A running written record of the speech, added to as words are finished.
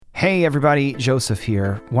Hey everybody, Joseph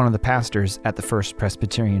here, one of the pastors at the First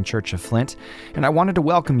Presbyterian Church of Flint, and I wanted to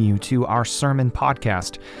welcome you to our Sermon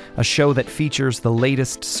Podcast, a show that features the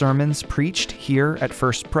latest sermons preached here at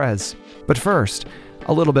First Pres. But first,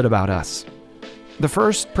 a little bit about us. The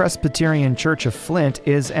First Presbyterian Church of Flint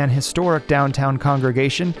is an historic downtown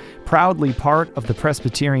congregation, proudly part of the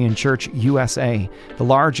Presbyterian Church USA, the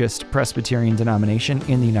largest Presbyterian denomination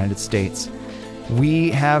in the United States. We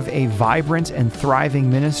have a vibrant and thriving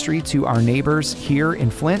ministry to our neighbors here in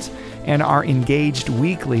Flint and are engaged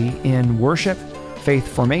weekly in worship, faith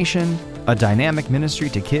formation, a dynamic ministry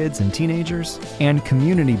to kids and teenagers, and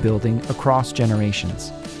community building across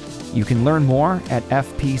generations. You can learn more at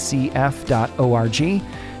fpcf.org.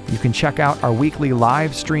 You can check out our weekly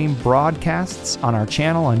live stream broadcasts on our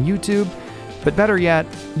channel on YouTube, but better yet,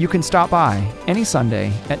 you can stop by any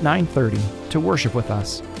Sunday at 9:30 to worship with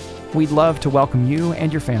us. We'd love to welcome you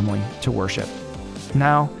and your family to worship.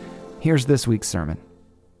 Now, here's this week's sermon.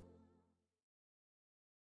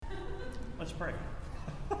 Let's pray.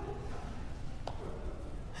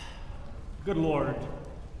 Good Lord,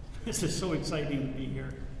 this is so exciting to be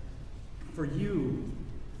here. For you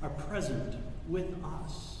are present with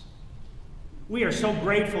us. We are so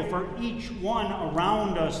grateful for each one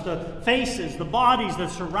around us, the faces, the bodies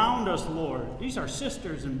that surround us, Lord. These are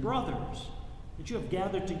sisters and brothers that you have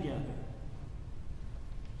gathered together.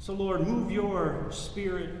 So, Lord, move your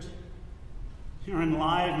Spirit, your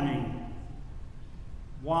enlivening,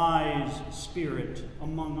 wise Spirit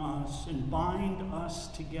among us, and bind us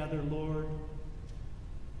together, Lord,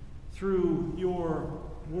 through your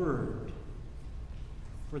word.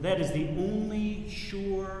 For that is the only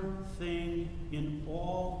sure thing in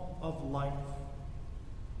all of life.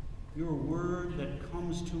 Your word that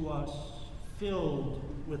comes to us filled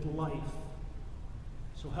with life.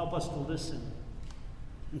 So help us to listen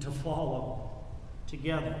and to follow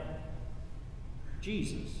together.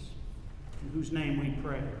 Jesus, in whose name we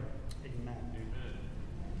pray. Amen. Amen.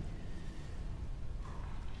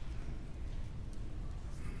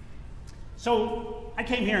 So I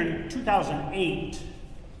came here in 2008,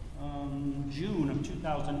 June of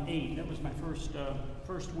 2008. That was my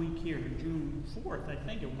first week here, June 4th, I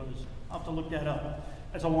think it was. I'll have to look that up.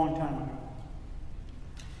 That's a long time ago.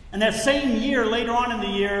 And that same year, later on in the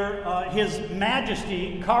year, His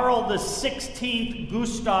Majesty Karl XVI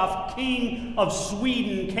Gustav, King of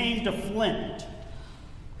Sweden, came to Flint.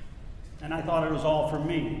 And I thought it was all for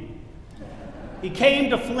me. He came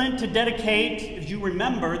to Flint to dedicate, if you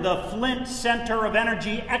remember, the Flint Center of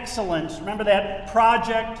Energy Excellence. Remember that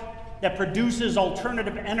project that produces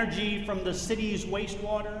alternative energy from the city's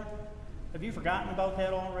wastewater? Have you forgotten about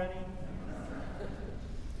that already?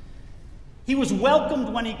 He was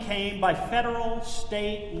welcomed when he came by federal,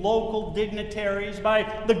 state, local dignitaries,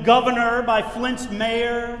 by the governor, by Flint's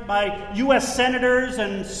mayor, by U.S. senators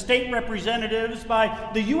and state representatives, by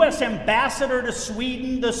the U.S. ambassador to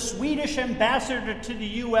Sweden, the Swedish ambassador to the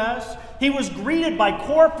U.S. He was greeted by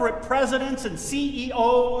corporate presidents and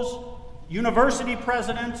CEOs, university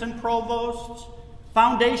presidents and provosts,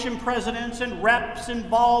 foundation presidents and reps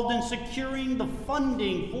involved in securing the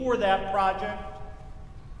funding for that project.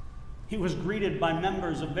 He was greeted by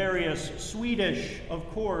members of various Swedish, of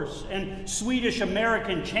course, and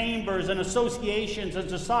Swedish-American chambers and associations and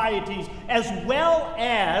societies, as well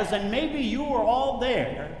as, and maybe you were all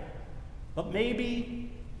there, but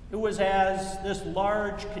maybe it was as this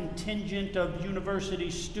large contingent of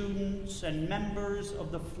university students and members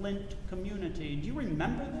of the Flint community. Do you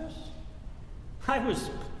remember this? I was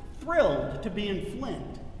thrilled to be in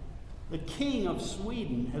Flint. The King of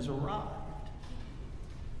Sweden has arrived.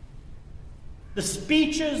 The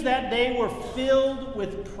speeches that day were filled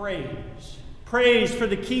with praise. Praise for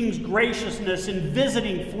the King's graciousness in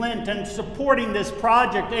visiting Flint and supporting this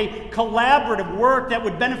project, a collaborative work that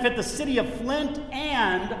would benefit the city of Flint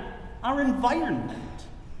and our environment.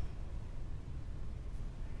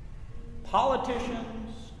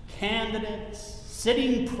 Politicians, candidates,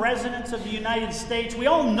 sitting presidents of the United States, we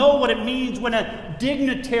all know what it means when a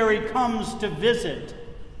dignitary comes to visit.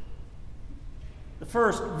 The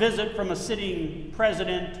first visit from a sitting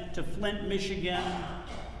president to Flint, Michigan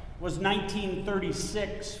was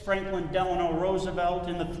 1936, Franklin Delano Roosevelt,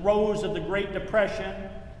 in the throes of the Great Depression.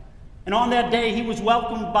 And on that day, he was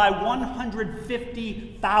welcomed by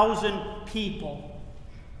 150,000 people.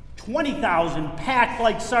 20,000 packed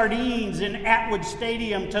like sardines in Atwood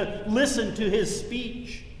Stadium to listen to his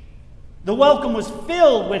speech. The welcome was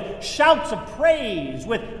filled with shouts of praise,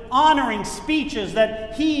 with honoring speeches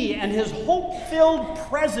that he and his hope-filled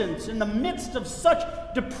presence in the midst of such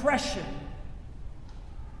depression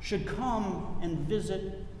should come and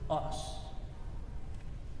visit us.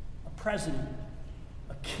 president,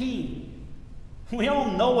 a king. We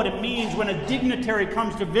all know what it means when a dignitary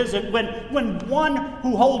comes to visit, when one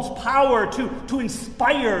who holds power to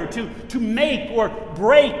inspire, to make or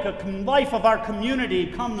break a life of our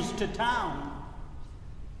community comes to town.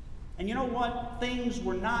 And you know what? Things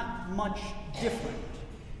were not much different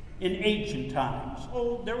in ancient times.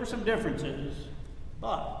 Oh, there were some differences,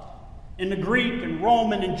 but in the Greek and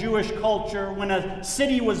Roman and Jewish culture, when a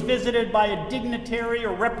city was visited by a dignitary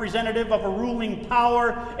or representative of a ruling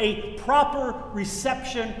power, a proper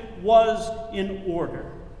reception was in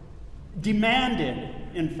order. Demanded,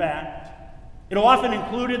 in fact. It often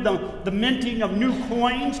included the minting of new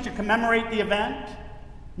coins to commemorate the event,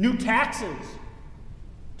 new taxes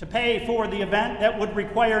to pay for the event that would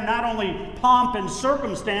require not only pomp and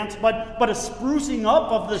circumstance, but a sprucing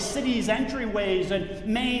up of the city's entryways and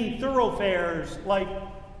main thoroughfares, like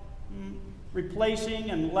replacing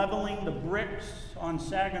and leveling the bricks on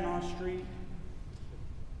Saginaw Street.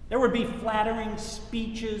 There would be flattering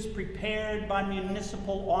speeches prepared by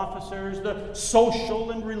municipal officers, the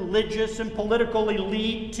social and religious and political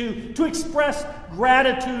elite, to express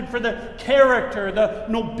gratitude for the character, the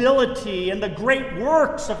nobility, and the great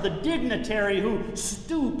works of the dignitary who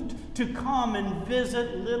stooped to come and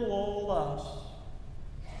visit little old us.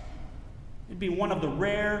 It'd be one of the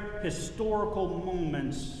rare historical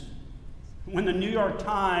moments when the New York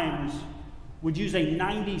Times would use a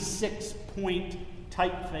 96-point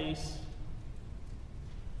typeface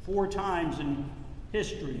 4 times in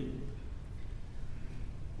history.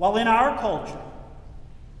 While in our culture,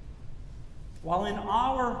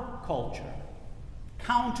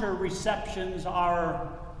 counter receptions are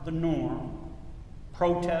the norm.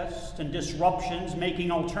 Protests and disruptions,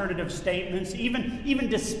 making alternative statements, even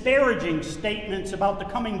disparaging statements about the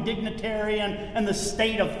coming dignitary and the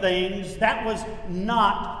state of things. That was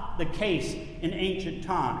not the case in ancient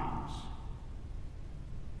times.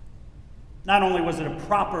 Not only was it a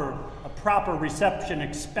proper reception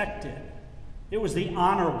expected, it was the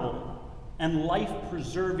honorable and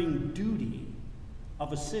life-preserving duty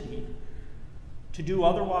of a city. To do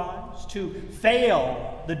otherwise, to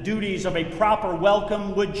fail the duties of a proper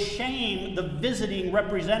welcome, would shame the visiting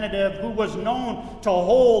representative who was known to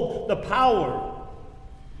hold the power.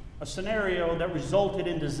 A scenario that resulted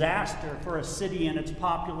in disaster for a city and its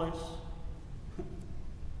populace.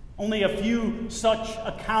 Only a few such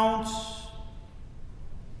accounts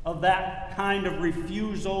of that kind of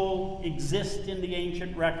refusal exist in the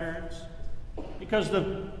ancient records, because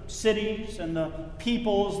the cities and the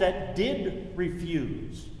peoples that did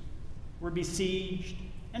refuse were besieged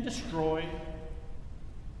and destroyed.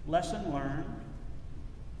 Lesson learned.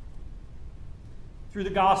 Through the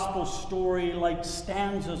gospel story, like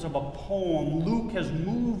stanzas of a poem, Luke has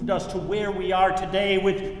moved us to where we are today,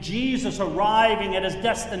 with Jesus arriving at his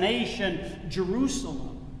destination, Jerusalem.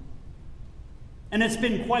 And it's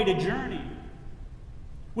been quite a journey,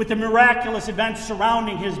 with the miraculous events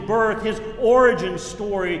surrounding his birth, his origin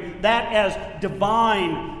story, that as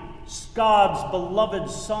divine, God's beloved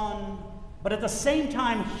Son, but at the same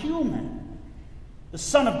time human, the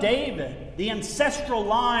Son of David, the ancestral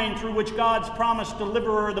line through which God's promised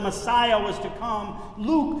deliverer, the Messiah, was to come.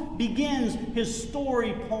 Luke begins his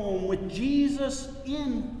story poem with Jesus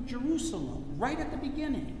in Jerusalem, right at the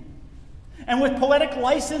beginning. And with poetic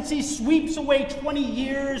license, he sweeps away 20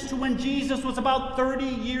 years to when Jesus was about 30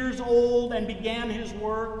 years old and began his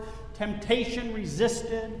work. Temptation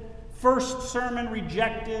resisted, first sermon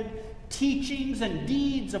rejected, teachings and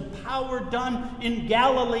deeds of power done in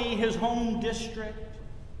Galilee, his home district.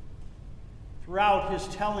 Throughout his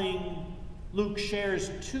telling, Luke shares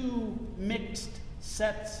 2 mixed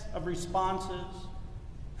sets of responses,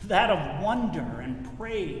 that of wonder and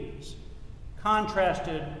praise,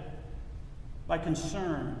 contrasted by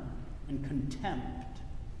concern and contempt,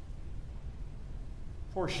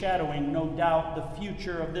 foreshadowing, no doubt, the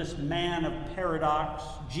future of this man of paradox,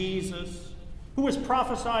 Jesus, who was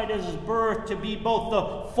prophesied as his birth to be both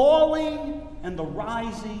the falling and the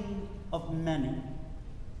rising of many.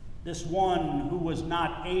 This one who was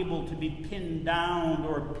not able to be pinned down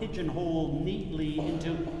or pigeonholed neatly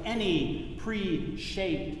into any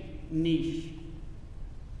pre-shaped niche.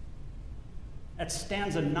 At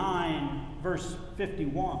stanza 9, verse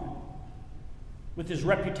 51, with his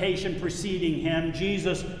reputation preceding him,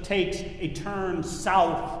 Jesus takes a turn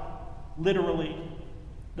south, literally.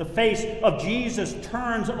 The face of Jesus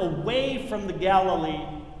turns away from the Galilee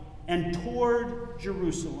and toward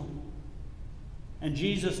Jerusalem. And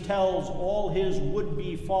Jesus tells all his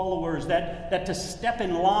would-be followers that to step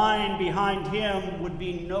in line behind him would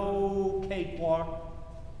be no cakewalk.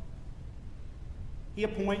 He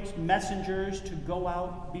appoints messengers to go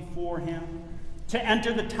out before him, to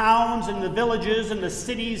enter the towns and the villages and the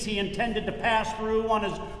cities he intended to pass through on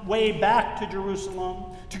his way back to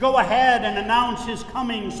Jerusalem, to go ahead and announce his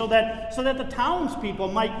coming so that the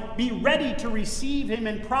townspeople might be ready to receive him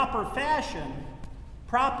in proper fashion,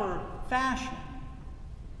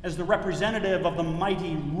 as the representative of the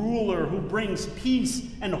mighty ruler who brings peace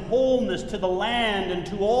and wholeness to the land and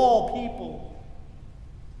to all people.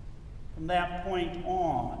 From that point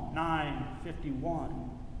on, 9:51,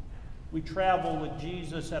 we travel with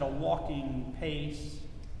Jesus at a walking pace,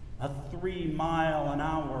 a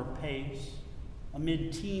 3-mile-an-hour pace,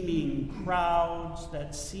 amid teeming crowds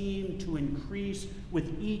that seem to increase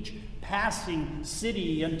with each passing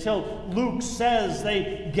city until Luke says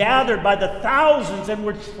they gathered by the thousands and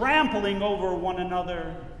were trampling over one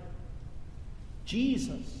another.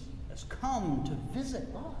 Jesus has come to visit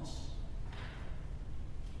us.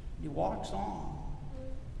 He walks on,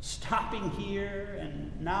 stopping here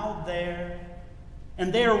and now there,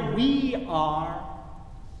 and there we are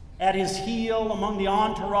at his heel among the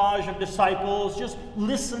entourage of disciples, just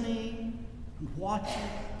listening and watching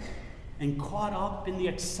and caught up in the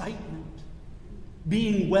excitement,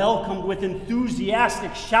 being welcomed with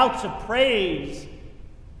enthusiastic shouts of praise,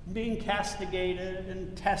 being castigated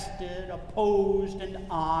and tested, opposed and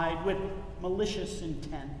eyed with malicious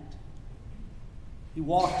intent. He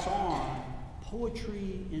walks on,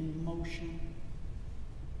 poetry in motion,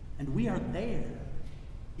 and we are there,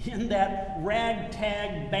 in that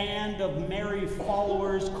ragtag band of merry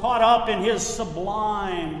followers, caught up in his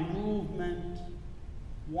sublime movement,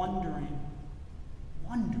 wondering,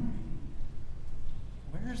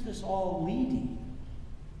 where's this all leading?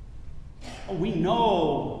 Oh, we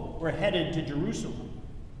know we're headed to Jerusalem,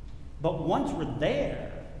 but once we're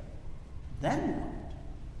there, then what?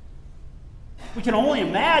 We can only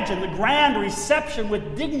imagine the grand reception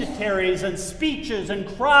with dignitaries and speeches and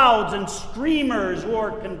crowds and streamers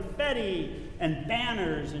or confetti and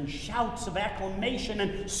banners and shouts of acclamation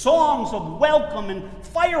and songs of welcome and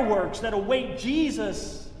fireworks that await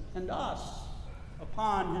Jesus and us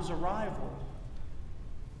upon his arrival.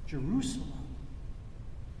 Jerusalem.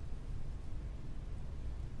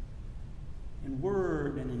 In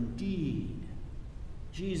word and in deed,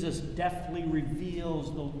 Jesus deftly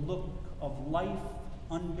reveals the look of life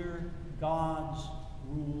under God's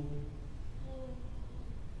rule.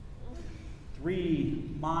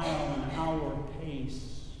 3-mile-an-hour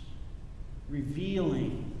pace,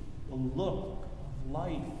 revealing the look of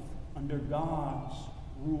life under God's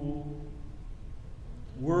rule.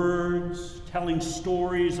 Words telling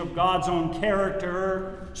stories of God's own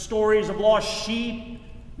character, stories of lost sheep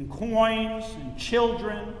and coins and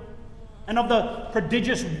children, and of the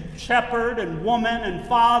prodigious shepherd and woman and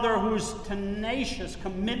father whose tenacious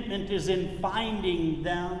commitment is in finding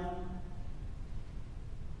them.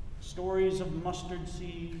 Stories of mustard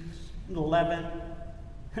seeds and leaven,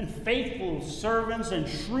 and faithful servants and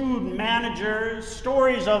shrewd managers.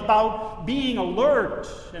 Stories about being alert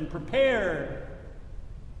and prepared,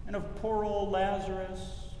 and of poor old Lazarus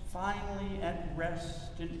finally at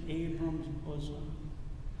rest in Abram's bosom.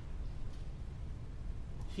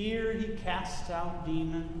 Here he casts out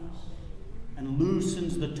demons and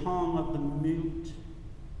loosens the tongue of the mute.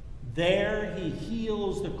 There he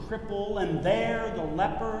heals the cripple, and there the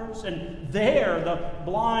lepers, and there the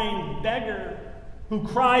blind beggar who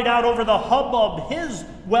cried out over the hubbub his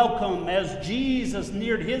welcome as Jesus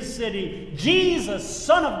neared his city. Jesus,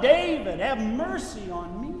 Son of David, have mercy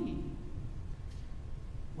on me.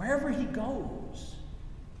 Wherever he goes,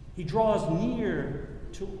 he draws near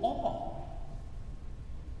to all.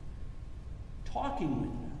 Talking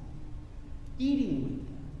with them, eating with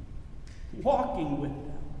them, walking with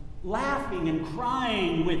them, laughing and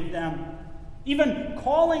crying with them, even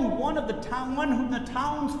calling one whom the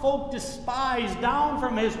townsfolk despise down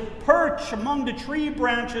from his perch among the tree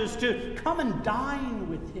branches to come and dine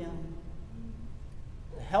with him.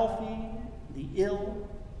 The healthy, the ill,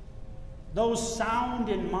 those sound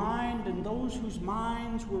in mind and those whose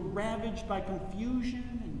minds were ravaged by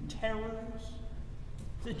confusion and terrors,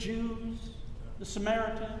 the Jews, the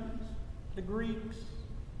Samaritans, the Greeks,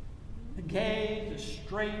 the gay, the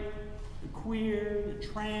straight, the queer, the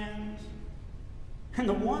trans, and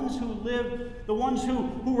the ones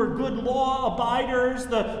who were good law abiders,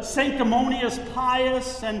 the sanctimonious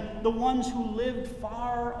pious, and the ones who lived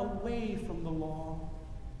far away from the law.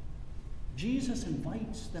 Jesus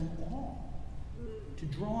invites them all to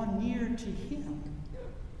draw near to him,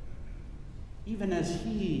 even as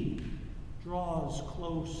he draws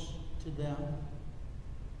close to them.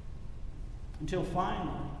 Until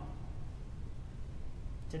finally,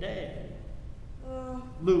 today,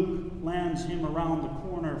 Luke lands him around the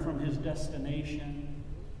corner from his destination,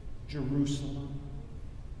 Jerusalem,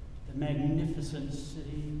 the magnificent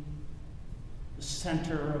city, the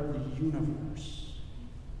center of the universe,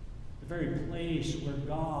 the very place where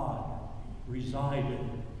God resided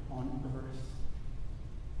on earth.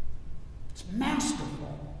 It's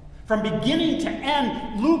masterful. From beginning to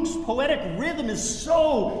end, Luke's poetic rhythm is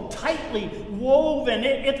so tightly woven.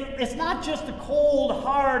 It's not just the cold,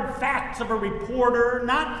 hard facts of a reporter,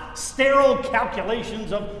 not sterile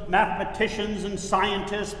calculations of mathematicians and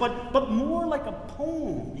scientists, but more like a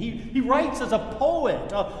poem. He writes as a poet,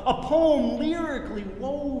 a poem lyrically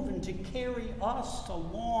woven to carry us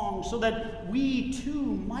along so that we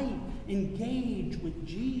too might engage with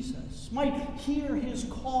Jesus, might hear his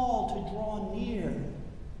call to draw near,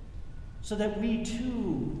 so that we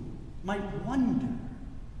too might wonder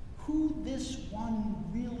who this one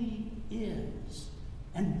really is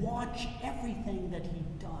and watch everything that he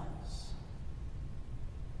does.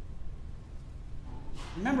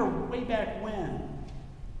 Remember way back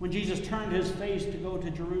when Jesus turned his face to go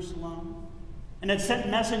to Jerusalem and had sent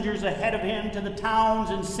messengers ahead of him to the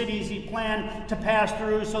towns and cities he planned to pass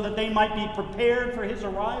through so that they might be prepared for his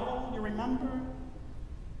arrival? You remember?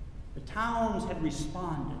 The towns had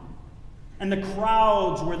responded, and the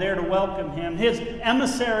crowds were there to welcome him. His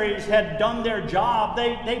emissaries had done their job.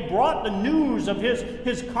 They brought the news of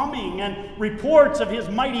his coming and reports of his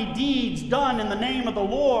mighty deeds done in the name of the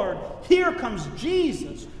Lord. Here comes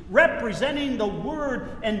Jesus, representing the word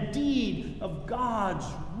and deed of God's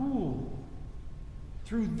rule.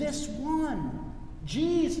 Through this one,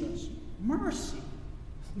 Jesus, mercy.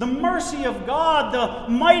 The mercy of God,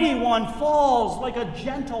 the mighty one, falls like a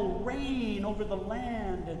gentle rain over the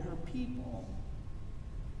land and her people.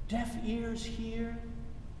 Deaf ears hear,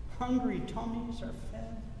 hungry tummies are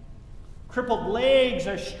fed, crippled legs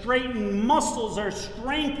are straightened, muscles are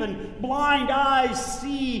strengthened, blind eyes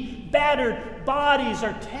see, battered bodies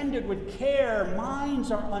are tended with care,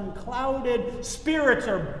 minds are unclouded, spirits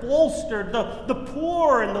are bolstered, the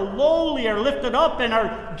poor and the lowly are lifted up and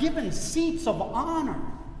are given seats of honor.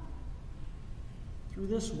 Through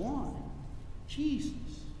this one, Jesus,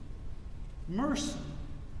 mercy.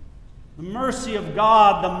 The mercy of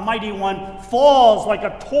God, the mighty one, falls like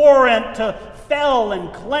a torrent to fell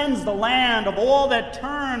and cleanse the land of all that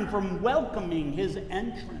turn from welcoming his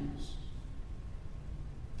entrance.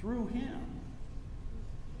 Through him,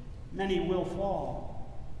 many will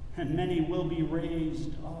fall, and many will be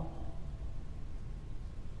raised up.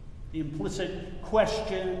 The implicit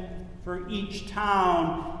question for each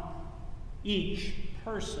town, each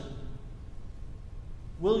person: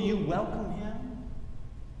 will you welcome him,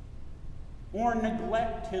 or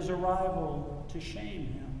neglect his arrival to shame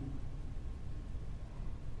him?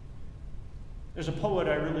 There's a poet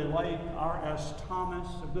I really like, R.S. Thomas,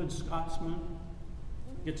 a good Scotsman.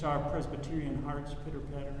 Gets our Presbyterian hearts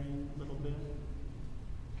pitter-pattering a little bit.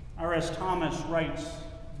 R.S. Thomas writes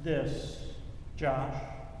this, Josh.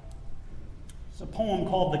 It's a poem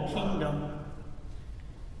called The Kingdom.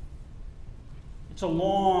 It's a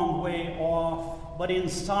long way off, but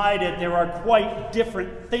inside it there are quite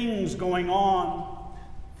different things going on.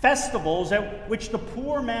 Festivals at which the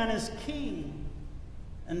poor man is king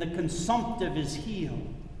and the consumptive is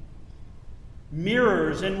healed.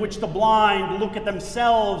 Mirrors in which the blind look at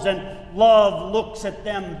themselves and love looks at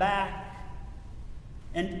them back.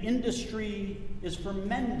 And industry is for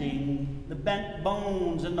mending the bent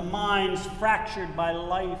bones and the minds fractured by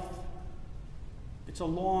life. It's a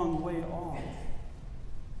long way off.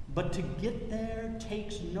 But to get there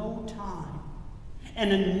takes no time.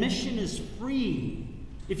 And admission is free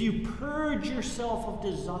if you purge yourself of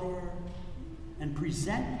desire and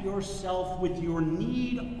present yourself with your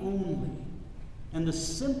need only and the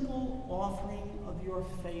simple offering of your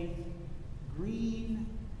faith, green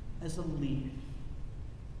as a leaf.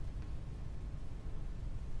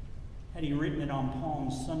 Had he written it on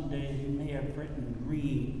Palm Sunday, he may have written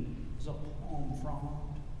green as a palm frond.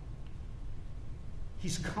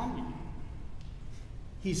 He's coming.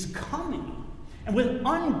 He's coming. And with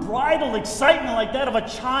unbridled excitement like that of a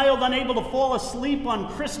child unable to fall asleep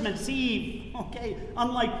on Christmas Eve,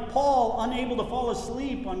 unlike Paul unable to fall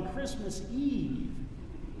asleep on Christmas Eve,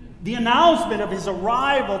 the announcement of his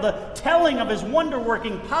arrival, the telling of his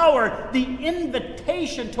wonder-working power, the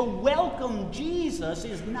invitation to welcome Jesus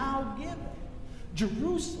is now given.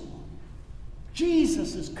 Jerusalem,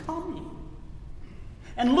 Jesus is coming.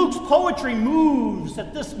 And Luke's poetry moves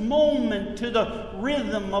at this moment to the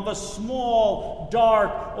rhythm of a small,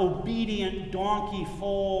 dark, obedient donkey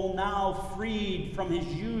foal now freed from his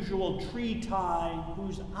usual tree tie,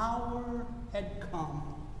 whose hour had come.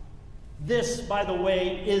 This, by the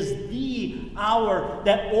way, is the hour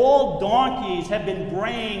that all donkeys have been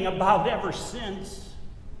braying about ever since.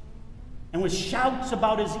 And with shouts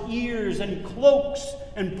about his ears and cloaks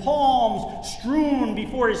and palms strewn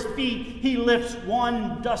before his feet, he lifts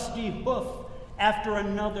one dusty hoof after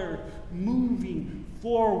another, moving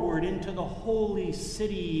forward into the holy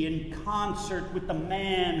city in concert with the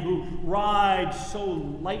man who rides so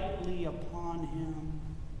lightly upon him.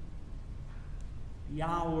 The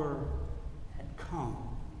hour had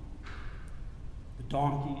come. The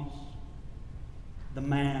donkeys, the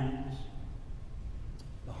mans,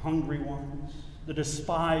 the hungry ones, the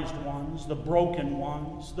despised ones, the broken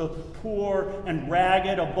ones, the poor and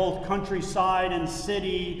ragged of both countryside and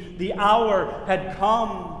city. The hour had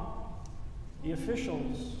come. The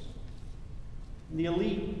officials and the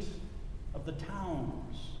elite of the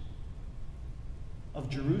towns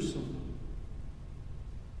of Jerusalem.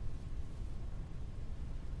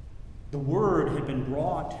 The word had been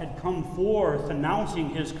brought, had come forth announcing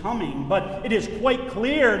his coming, but it is quite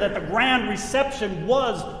clear that the grand reception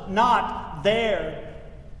was not there.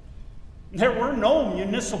 There were no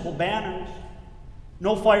municipal banners,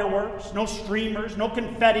 no fireworks, no streamers, no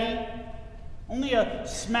confetti, only a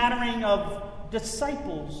smattering of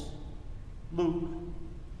disciples, Luke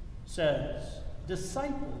says.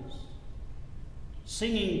 Disciples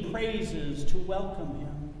singing praises to welcome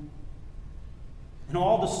him. And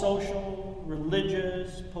all the social,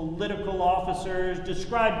 religious, political officers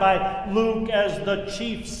described by Luke as the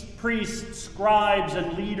chiefs, priests, scribes,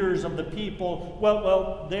 and leaders of the people,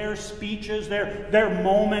 well, their speeches, their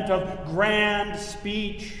moment of grand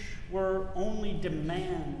speech were only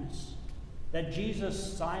demands that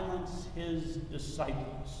Jesus silence his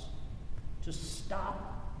disciples to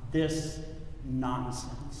stop this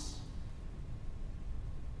nonsense.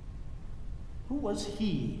 Who was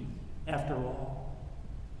he, after all?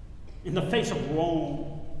 In the face of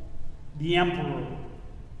Rome, the emperor,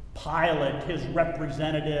 Pilate, his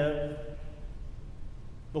representative,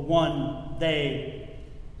 the one they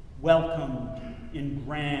welcomed in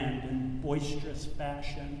grand and boisterous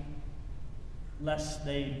fashion, lest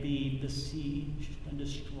they be besieged and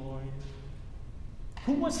destroyed.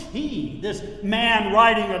 Who was he, this man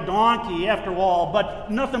riding a donkey, after all, but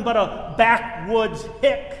nothing but a backwoods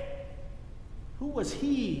hick? Who was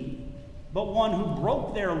he but one who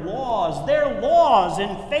broke their laws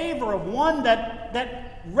in favor of one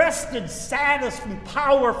that wrested status and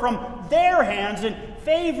power from their hands in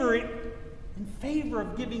favor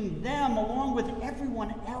of giving them, along with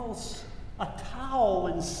everyone else, a towel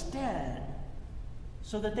instead,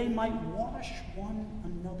 so that they might wash one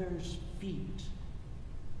another's feet,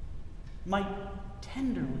 might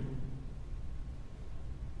tenderly,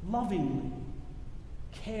 lovingly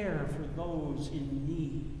care for those in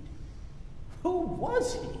need. Who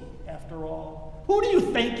was he, after all? Who do you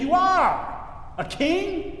think you are? A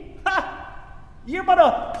king? Ha! You're but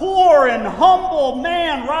a poor and humble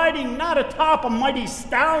man riding not atop a mighty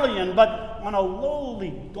stallion, but on a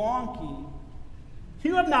lowly donkey.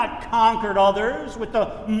 You have not conquered others with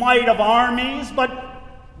the might of armies, but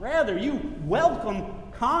rather you welcome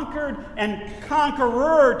conquered and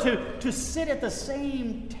conqueror to sit at the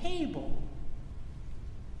same table.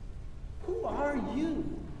 Who are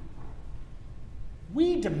you?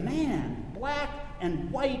 We demand black and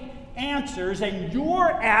white answers, and your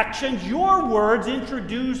actions, your words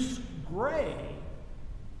introduce gray.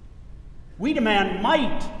 We demand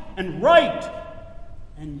might and right,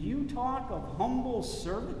 and you talk of humble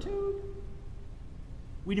servitude?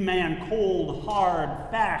 We demand cold, hard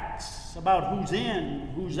facts about who's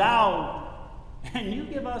in, who's out, and you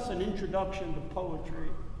give us an introduction to poetry.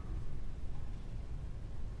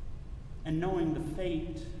 And knowing the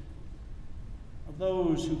fate of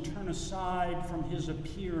those who turn aside from his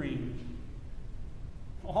appearing,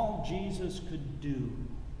 all Jesus could do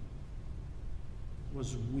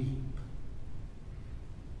was weep.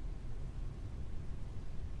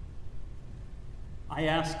 I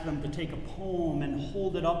asked them to take a poem and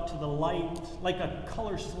hold it up to the light like a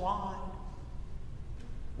color slide,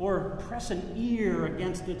 or press an ear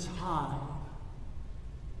against its hive.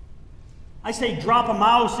 I say drop a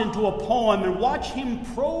mouse into a poem and watch him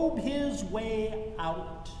probe his way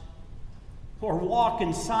out. Or walk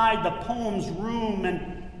inside the poem's room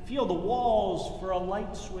and feel the walls for a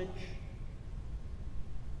light switch.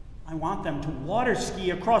 I want them to water ski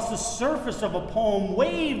across the surface of a poem,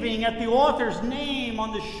 waving at the author's name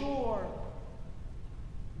on the shore.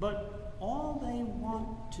 But all they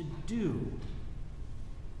want to do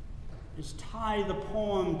is tie the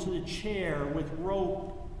poem to the chair with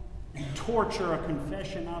rope and torture a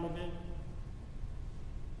confession out of it.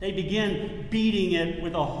 They begin beating it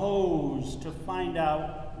with a hose to find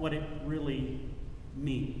out what it really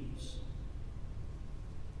means.